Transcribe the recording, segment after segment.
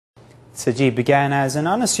Tzu Chi began as an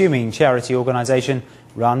unassuming charity organization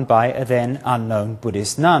run by a then unknown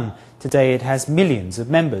Buddhist nun. Today it has millions of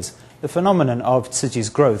members. The phenomenon of Tzu Chi's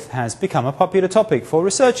growth has become a popular topic for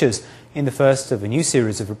researchers. In the first of a new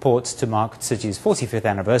series of reports to mark Tzu Chi's 45th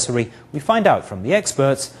anniversary, we find out from the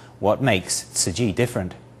experts what makes Tzu Chi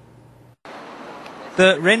different.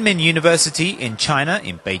 The Renmin University in China,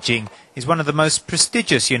 in Beijing, is one of the most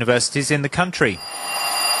prestigious universities in the country.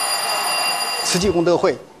 慈济功德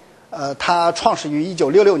会，它创始于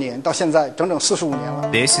1966年，到现在整整45年了。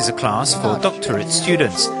 This is a class for doctorate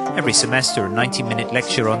students. Every semester, a 90-minute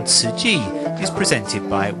lecture on Tzu Chi is presented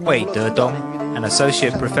by Wei Dedong, an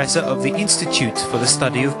associate professor of the Institute for the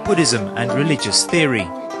Study of Buddhism and Religious Theory.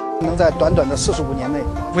 能在短短的45年内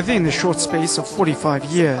Within the short space of 45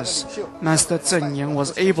 years, Master Zheng Yan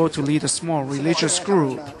was able to lead a small religious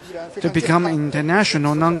group to become an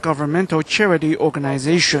international non-governmental charity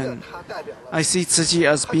organization. I see Tzu Chi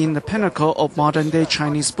as being the pinnacle of modern-day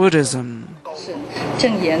Chinese Buddhism.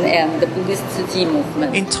 Zheng Yan and the Buddhist Tzu Chi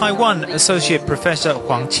movement. In Taiwan, Associate Professor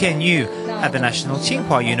Huang Qianyu at the National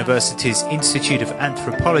Tsinghua University's Institute of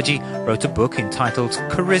Anthropology wrote a book entitled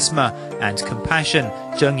Charisma and Compassion,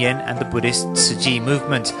 Zheng Yan and the Buddhist Tzu Chi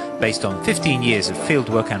movement, based on 15 years of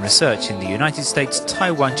fieldwork and research in the United States,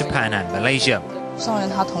 Taiwan, Japan and Malaysia.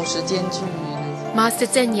 Master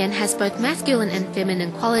Zheng Yan has both masculine and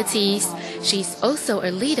feminine qualities. She's also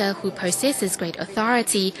a leader who possesses great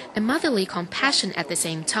authority and motherly compassion at the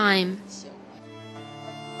same time.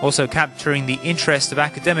 Also capturing the interest of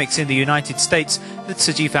academics in the United States, the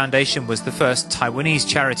Tzu Chi Foundation was the first Taiwanese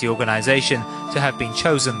charity organization to have been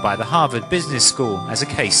chosen by the Harvard Business School as a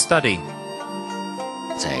case study.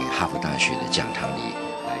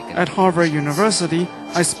 At Harvard University,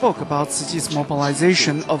 I spoke about Tzu Chi's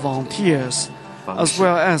mobilization of volunteers, as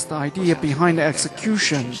well as the idea behind the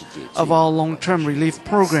execution of our long-term relief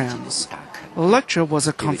programs. The lecture was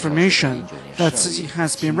a confirmation that Tzu Chi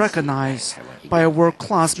has been recognized by a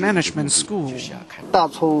world-class management school.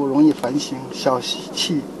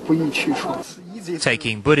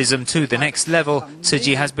 Taking Buddhism to the next level, Tzu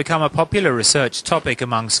Chi has become a popular research topic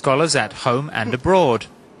among scholars at home and abroad.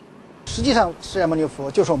 In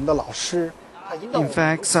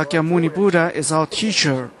fact, Sakyamuni Buddha is our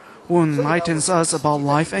teacher, who enlightens us about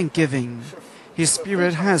life and giving. His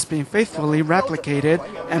spirit has been faithfully replicated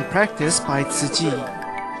and practiced by Tzu Chi.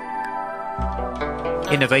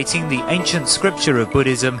 Innovating the ancient scripture of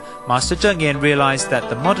Buddhism, Master Zheng Yan realized that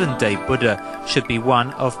the modern-day Buddha should be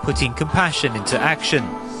one of putting compassion into action.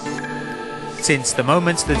 Since the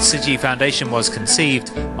moment the Tzu Chi Foundation was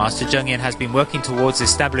conceived, Master Zheng Yan has been working towards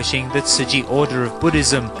establishing the Tzu Chi Order of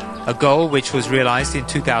Buddhism, a goal which was realized in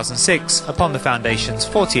 2006 upon the Foundation's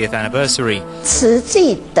 40th anniversary. 慈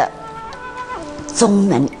济的宗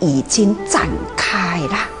门已经展开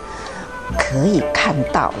了，可以看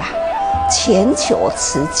到了，全球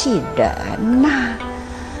慈济人呐，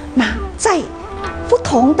那在不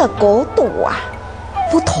同的国度啊，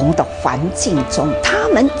不同的环境中，他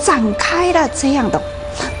们展开了这样的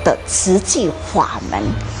慈济法门，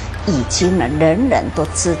已经呢，人人都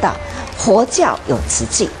知道，佛教有慈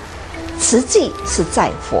济。 慈济是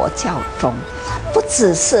在佛教中，不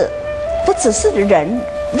只是人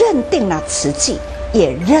认定了慈济，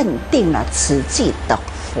也认定了慈济的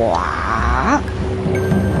法。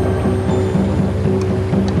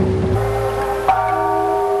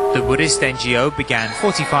The Buddhist NGO began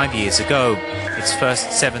 45 years ago. Its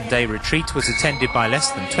first 7-day retreat was attended by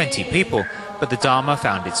less than 20 people, but the Dharma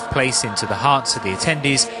found its place into the hearts of the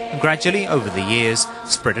attendees and gradually, over the years,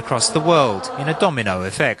 spread across the world in a domino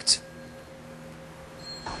effect.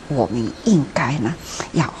 我们应该呢，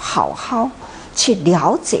要好好去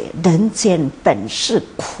了解人间本是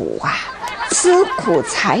苦啊，知苦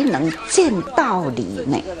才能见道理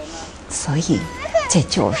呢。所以，这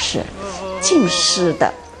就是净师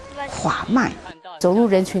的法脉。 Only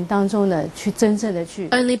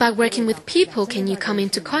by working with people can you come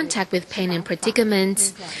into contact with pain and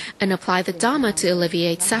predicaments, and apply the Dharma to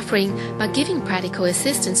alleviate suffering by giving practical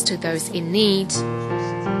assistance to those in need.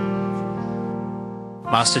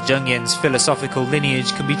 Master Zheng Yan's philosophical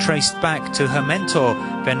lineage can be traced back to her mentor,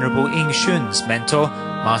 Venerable Ying Shun's mentor,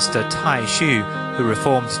 Master Tai Xu, who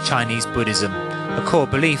reformed Chinese Buddhism. A core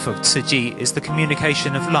belief of Tzu Chi is the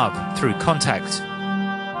communication of love through contact.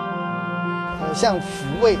 像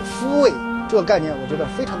抚慰这个概念，我觉得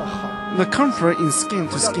非常的好。 The comfort in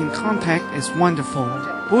skin-to-skin contact is wonderful.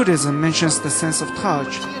 Buddhism mentions the sense of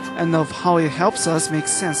touch and of how it helps us make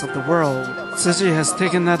sense of the world. Tzu Chi has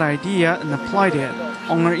taken that idea and applied it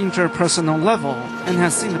on an interpersonal level and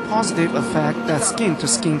has seen the positive effect that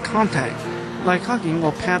skin-to-skin contact, like hugging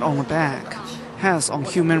or pat on the back, has on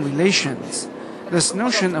human relations. This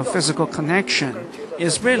notion of physical connection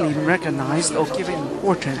is rarely recognized or given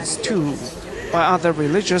importance to by other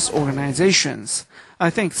religious organizations. I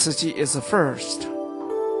think Tzu Chi is the first.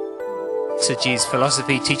 Tzu Chi's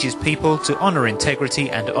philosophy teaches people to honor integrity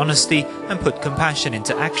and honesty and put compassion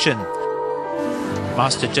into action.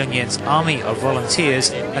 Master Zheng Yan's army of volunteers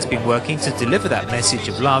has been working to deliver that message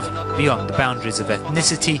of love beyond the boundaries of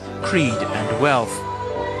ethnicity, creed and wealth.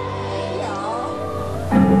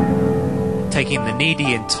 Taking the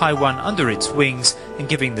needy in Taiwan under its wings and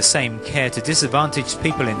giving the same care to disadvantaged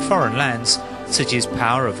people in foreign lands, Tzu Chi's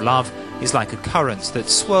power of love is like a current that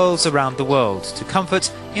swirls around the world to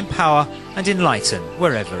comfort, empower and enlighten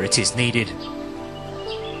wherever it is needed.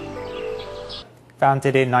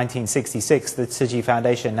 Founded in 1966, the Tzu Chi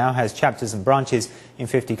Foundation now has chapters and branches in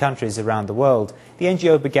 50 countries around the world. The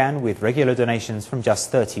NGO began with regular donations from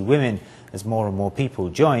just 30 women. As more and more people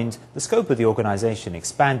joined, the scope of the organisation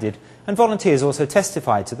expanded, and volunteers also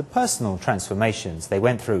testified to the personal transformations they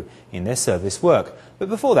went through in their service work. But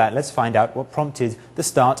before that, let's find out what prompted the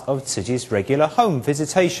start of Tzu Chi's regular home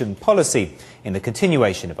visitation policy in the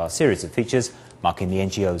continuation of our series of features marking the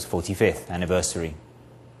NGO's 45th anniversary.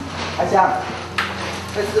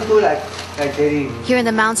 Here in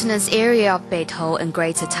the mountainous area of Beitou in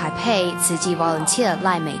Greater Taipei, Tzu Chi volunteer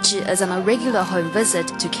Lai Meizhi is on a regular home visit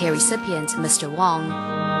to care recipient Mr. Wang.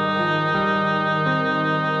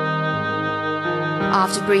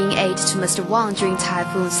 After bringing aid to Mr. Wang during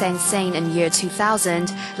Typhoon Sangsane in year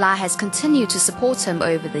 2000, Lai has continued to support him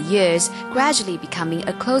over the years, gradually becoming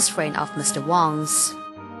a close friend of Mr. Wang's.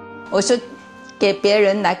 我说给别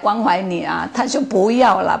人来关怀你啊，他说不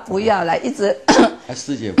要啦，不要啦，一直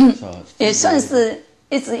也算是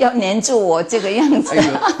一直要黏住我这个样子。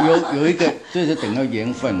有一个就是等到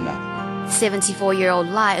缘分了。 74-year-old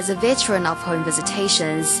Lai is a veteran of home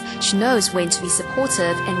visitations. She knows when to be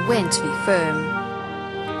supportive and when to be firm.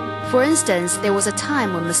 For instance, there was a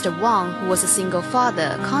time when Mr. Wang, who was a single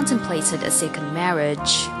father, contemplated a second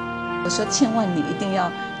marriage. 我说千万你一定要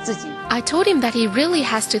自己。 I told him that he really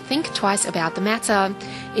has to think twice about the matter.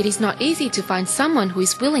 It is not easy to find someone who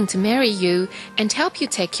is willing to marry you and help you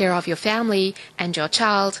take care of your family and your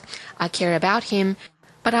child. I care about him,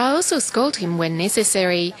 but I also scold him when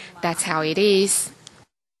necessary. That's how it is.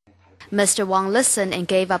 Mr. Wang listened and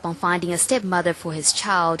gave up on finding a stepmother for his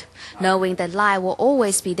child. Knowing that Lai will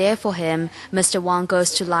always be there for him, Mr. Wang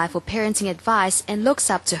goes to Lai for parenting advice and looks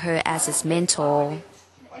up to her as his mentor.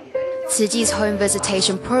 Tzu Chi's home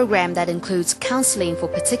visitation program that includes counseling for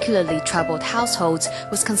particularly troubled households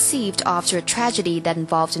was conceived after a tragedy that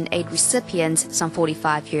involved an aid recipient some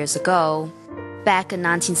 45 years ago. Back in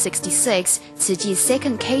 1966, Tzu Chi's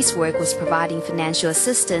second casework was providing financial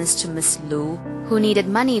assistance to Miss Lu, who needed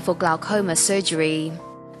money for glaucoma surgery.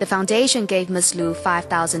 The foundation gave Miss Lu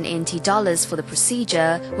 5,000 NT dollars for the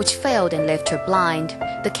procedure, which failed and left her blind.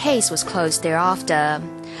 The case was closed thereafter.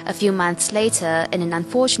 A few months later, in an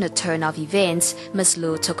unfortunate turn of events, Miss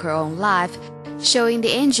Lu took her own life, showing the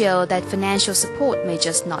NGO that financial support may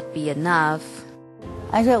just not be enough.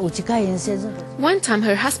 One time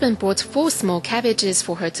her husband bought 4 small cabbages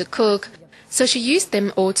for her to cook, so she used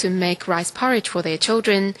them all to make rice porridge for their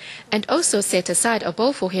children, and also set aside a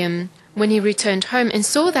bowl for him. When he returned home and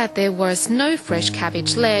saw that there was no fresh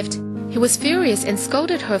cabbage left, he was furious and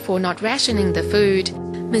scolded her for not rationing the food.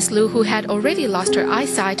 Miss Lu, who had already lost her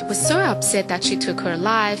eyesight, was so upset that she took her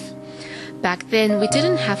life. Back then, we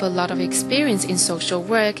didn't have a lot of experience in social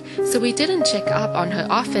work, so we didn't check up on her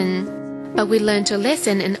often. But we learned a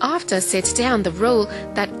lesson and after set down the rule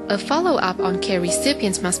that a follow-up on care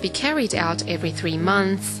recipients must be carried out every 3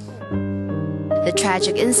 months. The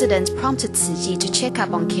tragic incident prompted Tzu Chi to check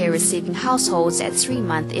up on care-receiving households at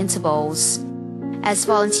 3-month intervals. As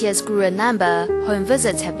volunteers grew in number, home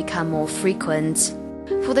visits have become more frequent.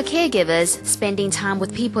 For the caregivers, spending time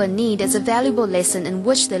with people in need is a valuable lesson in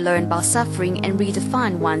which they learn about suffering and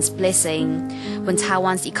redefine one's blessing. When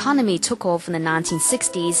Taiwan's economy took off in the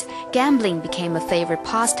 1960s, gambling became a favorite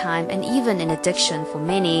pastime and even an addiction for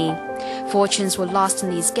many. Fortunes were lost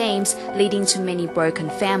in these games, leading to many broken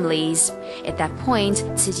families. At that point,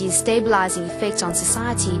 Tzu Chi's stabilizing effect on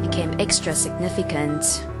society became extra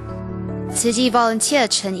significant. Tzu Chi volunteer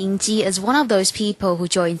Chen Yingji is one of those people who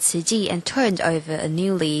joined Tzu Chi and turned over a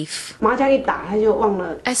new leaf.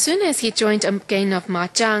 As soon as he joined a game of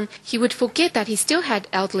mahjong, he would forget that he still had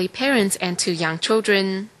elderly parents and 2 young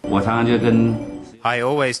children. I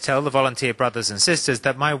always tell the volunteer brothers and sisters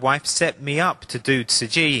that my wife set me up to do Tzu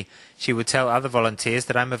Chi. She would tell other volunteers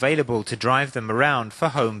that I'm available to drive them around for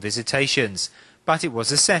home visitations. But it was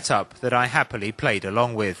a setup that I happily played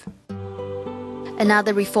along with.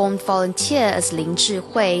 Another reformed volunteer is Lin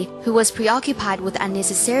Zhihui, who was preoccupied with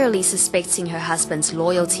unnecessarily suspecting her husband's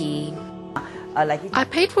loyalty. I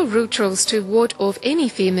paid for rituals to ward off any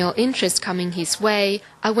female interest coming his way.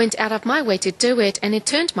 I went out of my way to do it, and it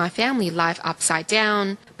turned my family life upside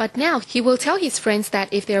down. But now he will tell his friends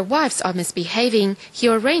that if their wives are misbehaving, he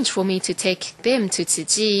arranged for me to take them to Tzu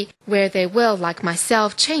Chi, where they will, like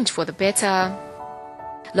myself, change for the better.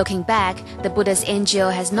 Looking back, the Buddhist NGO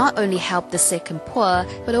has not only helped the sick and poor,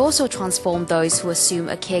 but also transformed those who assume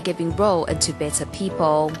a caregiving role into better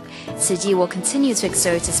people. Tzu Chi will continue to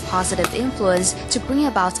exert its positive influence to bring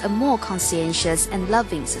about a more conscientious and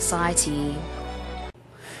loving society.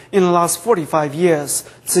 In the last 45 years,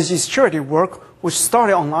 Tzu Chi's charity work, which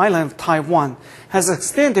started on the island of Taiwan, has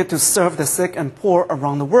extended to serve the sick and poor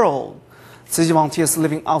around the world. Tzu Chi volunteers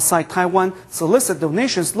living outside Taiwan solicit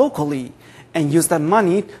donations locally and use that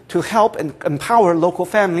money to help and empower local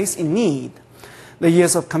families in need. The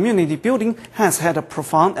years of community building has had a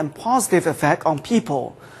profound and positive effect on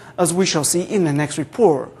people, as we shall see in the next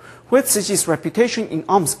report, where Tzu Chi's reputation in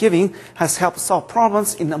almsgiving has helped solve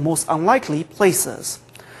problems in the most unlikely places.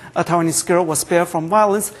 A Taiwanese girl was spared from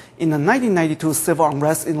violence in the 1992 civil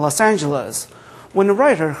unrest in Los Angeles, when the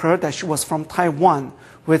writer heard that she was from Taiwan,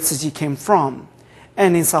 where Tzu Chi came from.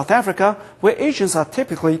 And in South Africa, where Asians are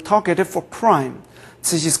typically targeted for crime,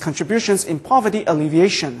 Tzu Chi's contributions in poverty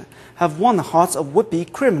alleviation have won the hearts of would-be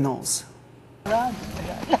criminals.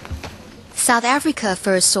 South Africa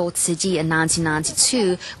first saw Tzu Chi in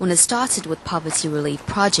 1992 when it started with poverty relief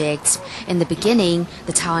projects. In the beginning,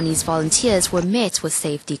 the Taiwanese volunteers were met with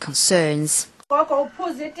safety concerns.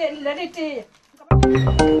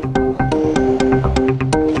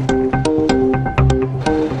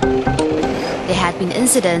 There had been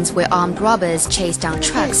incidents where armed robbers chased down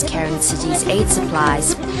trucks carrying Tzu Chi's aid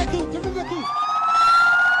supplies.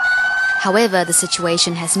 However, the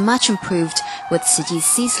situation has much improved with Tzu Chi's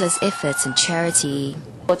ceaseless efforts and charity.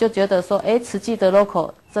 I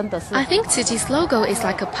think Tzu Chi's logo is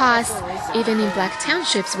like a pass. Even in black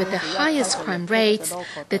townships with the highest crime rates,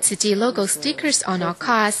 the Tzu Chi logo stickers on our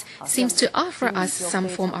cars seems to offer us some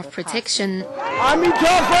form of protection.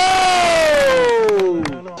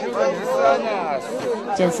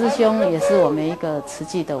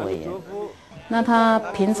 Brother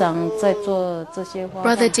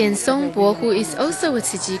Jian Songbo, who is also a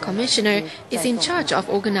Tzu Chi commissioner, is in charge of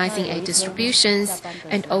organizing aid distributions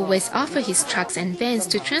and always offers his trucks and vans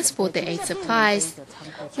to transport the aid supplies.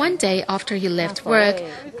 One day after he left work,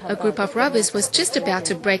 a group of robbers was just about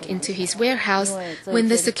to break into his warehouse when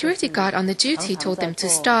the security guard on the duty told them to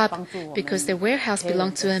stop because the warehouse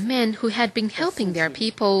belonged to a man who had been helping their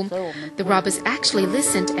people. The robbers actually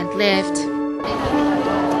listened and left.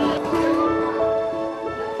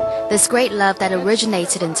 This great love that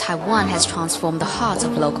originated in Taiwan has transformed the hearts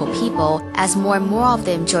of local people as more and more of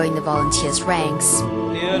them join the volunteers' ranks.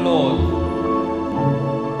 Dear Lord,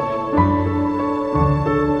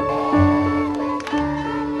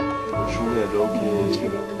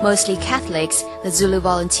 Mostly Catholics, the Zulu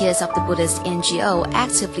volunteers of the Buddhist NGO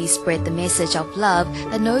actively spread the message of love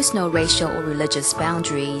that knows no racial or religious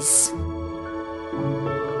boundaries.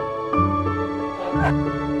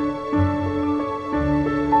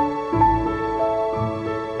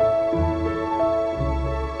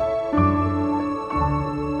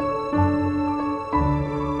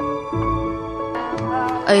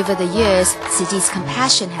 Over the years, Tzu Chi's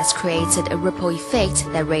compassion has created a ripple effect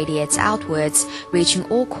that radiates outwards, reaching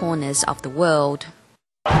all corners of the world.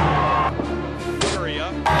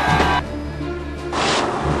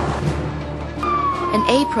 In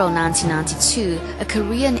April 1992, a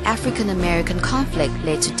Korean African-American conflict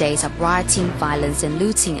led to days of rioting, violence and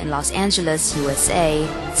looting in Los Angeles, USA.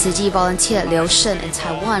 Tzu Chi volunteer Liu Shen in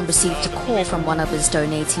Taiwan received a call from one of his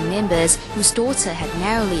donating members whose daughter had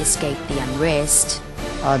narrowly escaped the unrest.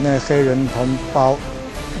 那黑人同胞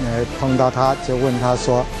碰到他就问他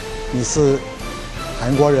说：“你是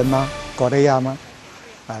韩国人吗？哥雷亚吗？”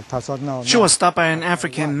 他说 No. She was stopped by an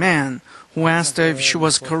African man who asked her if she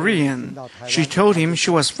was Korean. She told him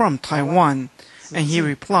she was from Taiwan, and he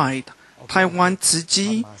replied, "Taiwan Tzu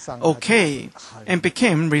Chi? Okay," and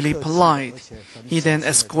became really polite. He then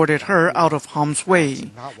escorted her out of harm's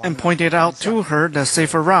way and pointed out to her the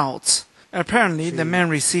safer routes. Apparently, the man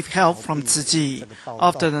received help from Tzu Chi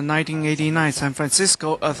after the 1989 San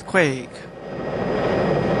Francisco earthquake.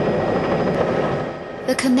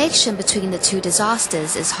 The connection between the two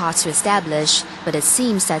disasters is hard to establish, but it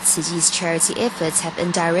seems that Tzu Chi's charity efforts have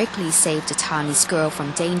indirectly saved a Taiwanese girl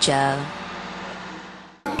from danger.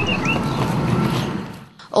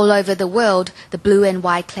 All over the world, the blue and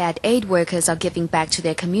white clad aid workers are giving back to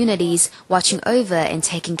their communities, watching over and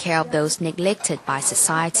taking care of those neglected by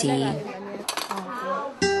society.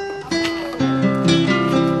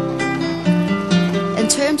 In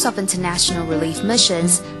terms of international relief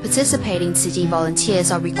missions, participating Tzu Chi volunteers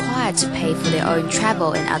are required to pay for their own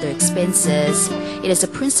travel and other expenses. It is a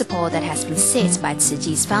principle that has been set by Tzu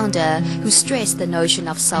Chi's founder, who stressed the notion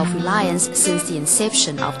of self-reliance since the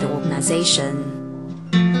inception of the organization.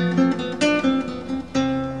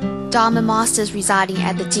 Dharma masters residing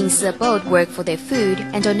at the Jingsi abode work for their food,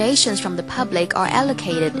 and donations from the public are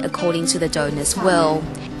allocated according to the donor's will.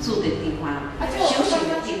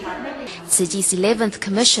 Tzu Chi's 11th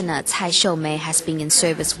commissioner, Cai Shoumei, has been in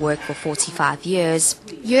service work for 45 years.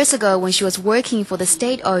 Years ago, when she was working for the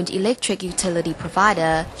state-owned electric utility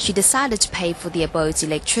provider, she decided to pay for the abode's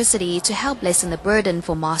electricity to help lessen the burden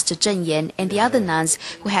for Master Zheng Yan and the other nuns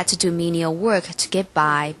who had to do menial work to get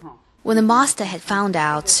by. When the master had found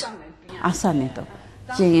out,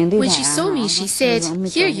 when she saw me, she said,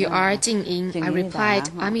 "Here you are, Jing Ying." I replied,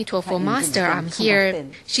 "Amitofo, Master, I'm here."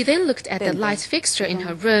 She then looked at the light fixture in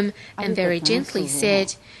her room and very gently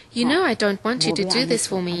said, "You know I don't want you to do this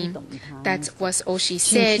for me." That was all she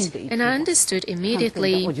said, and I understood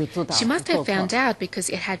immediately. She must have found out because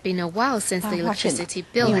it had been a while since the electricity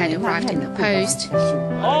bill had arrived in the post.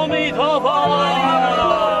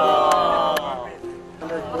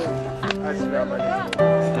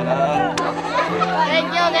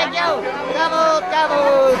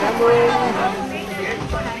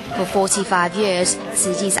 For 45 years,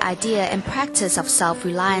 Tzu Chi's idea and practice of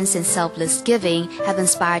self-reliance and selfless giving have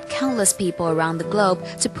inspired countless people around the globe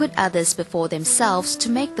to put others before themselves to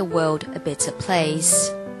make the world a better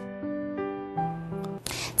place.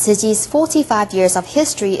 Tzu Chi's 45 years of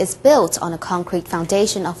history is built on a concrete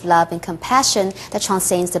foundation of love and compassion that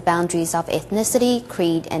transcends the boundaries of ethnicity,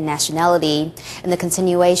 creed, and nationality. In the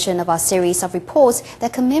continuation of our series of reports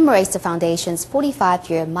that commemorates the Foundation's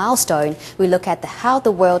 45-year milestone, we look at how the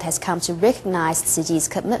world has come to recognize Tzu Chi's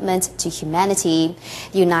commitment to humanity.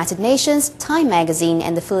 The United Nations, Time Magazine,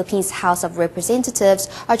 and the Philippines House of Representatives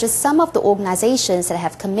are just some of the organizations that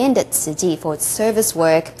have commended Tzu Chi for its service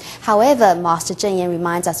work. However, Master Zheng Yan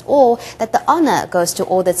reminds us all that the honor goes to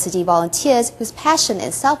all the Tzu Chi volunteers whose passion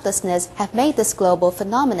and selflessness have made this global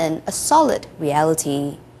phenomenon a solid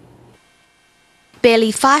reality. Barely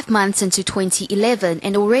 5 months into 2011,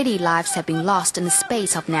 and already lives have been lost in the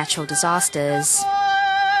space of natural disasters.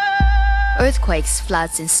 Earthquakes,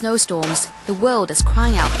 floods, and snowstorms, the world is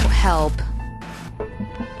crying out for help.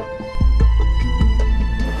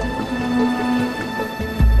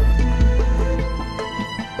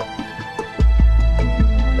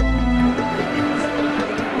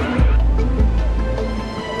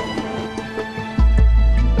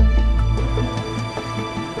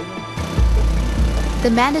 The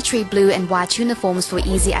mandatory blue and white uniforms for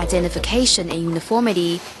easy identification and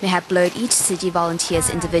uniformity may have blurred each Tzu Chi volunteer's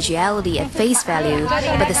individuality at face value,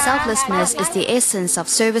 but the selflessness is the essence of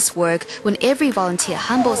service work when every volunteer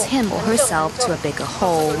humbles him or herself to a bigger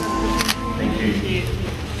whole.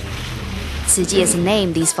 Tzu Chi is a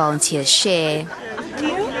name these volunteers share.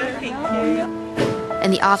 In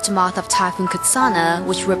the aftermath of Typhoon Kutsana,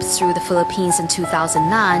 which ripped through the Philippines in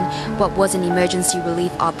 2009, what was an emergency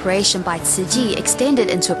relief operation by Tzu Chi extended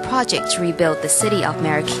into a project to rebuild the city of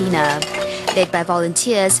Marikina. Led by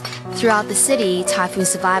volunteers, throughout the city, typhoon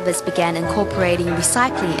survivors began incorporating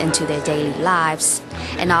recycling into their daily lives.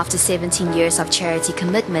 And after 17 years of charity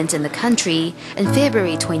commitment in the country, in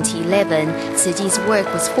February 2011, Tzu Chi's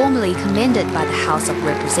work was formally commended by the House of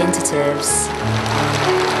Representatives.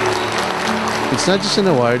 It's not just an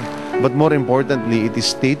award, but more importantly, it is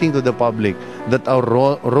stating to the public that our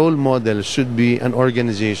role model should be an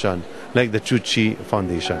organization like the Tzu Chi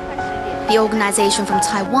Foundation. The organization from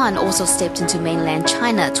Taiwan also stepped into mainland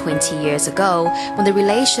China 20 years ago, when the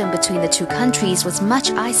relation between the two countries was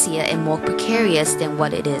much icier and more precarious than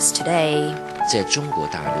what it is today.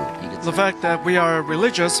 The fact that we are a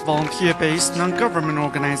religious, volunteer-based, non-government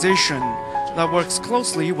organization that works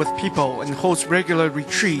closely with people and holds regular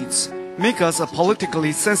retreats make us a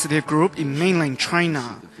politically sensitive group in mainland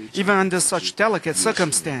China. Even under such delicate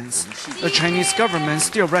circumstance, the Chinese government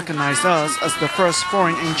still recognized us as the first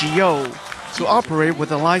foreign NGO to operate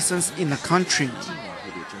with a license in the country.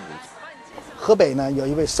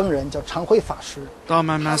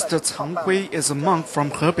 Dharma Master Cang Hui is a monk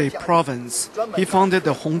from Hebei province. He founded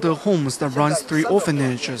the Hongde Homes that runs 3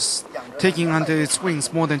 orphanages, taking under its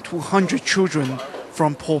wings more than 200 children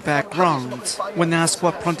from poor backgrounds. When asked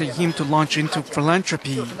what prompted him to launch into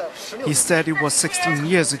philanthropy, he said it was 16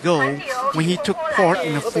 years ago when he took part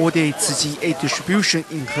in a 4-day Tzu Chi aid distribution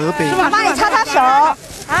in Hebei.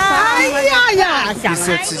 He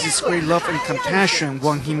said Tzu Chi's great love and compassion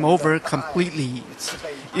won him over completely,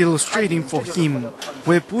 illustrating for him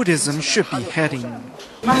where Buddhism should be heading.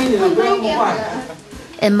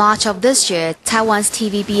 In March of this year, Taiwan's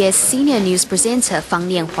TVBS senior news presenter Fang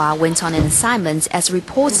Nianhua went on an assignment as a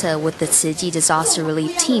reporter with the Tzu Chi disaster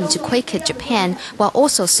relief team to Quaker, Japan, while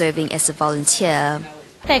also serving as a volunteer.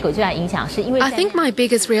 I think my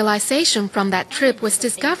biggest realization from that trip was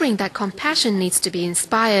discovering that compassion needs to be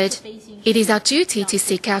inspired. It is our duty to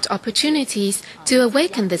seek out opportunities to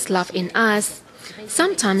awaken this love in us.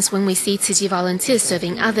 Sometimes when we see Tzu Chi volunteers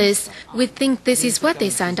serving others, we think this is what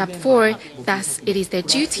they signed up for, thus it is their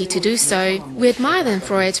duty to do so. We admire them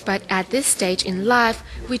for it, but at this stage in life,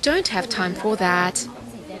 we don't have time for that.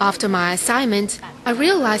 After my assignment, I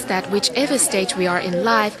realized that whichever stage we are in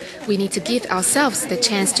life, we need to give ourselves the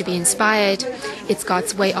chance to be inspired. It's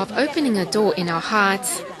God's way of opening a door in our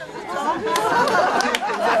hearts.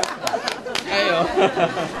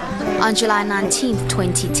 On July 19,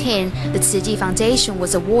 2010, the Tzu Chi Foundation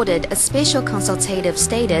was awarded a special consultative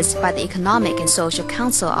status by the Economic and Social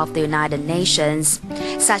Council of the United Nations.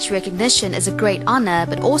 Such recognition is a great honor,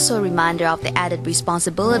 but also a reminder of the added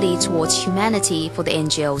responsibility towards humanity for the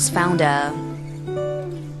NGO's founder.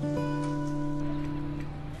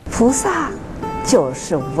 菩萨就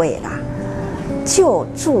是为了救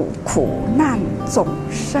助苦难众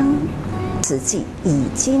生。实际已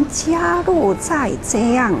经加入在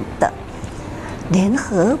这样的联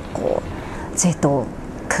合国，这都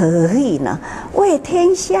可以呢，为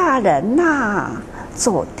天下人呐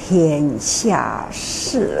做天下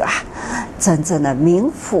事啊，真正的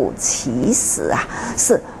名副其实啊，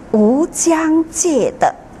是无疆界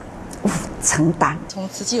的承担。从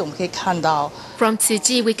慈济我们可以看到 From Tzu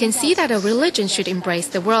Chi, we can see that a religion should embrace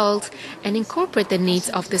the world and incorporate the needs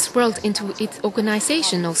of this world into its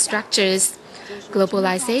organizational structures.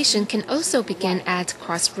 Globalization can also begin at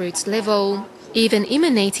grassroots level, even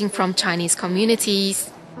emanating from Chinese communities.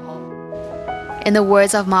 In the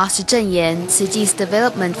words of Master Zheng Yan, Tzu Chi's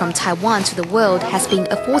development from Taiwan to the world has been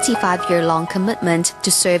a 45-year-long commitment to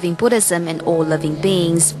serving Buddhism and all living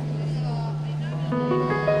beings.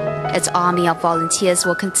 Its army of volunteers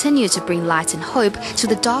will continue to bring light and hope to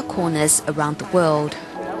the dark corners around the world.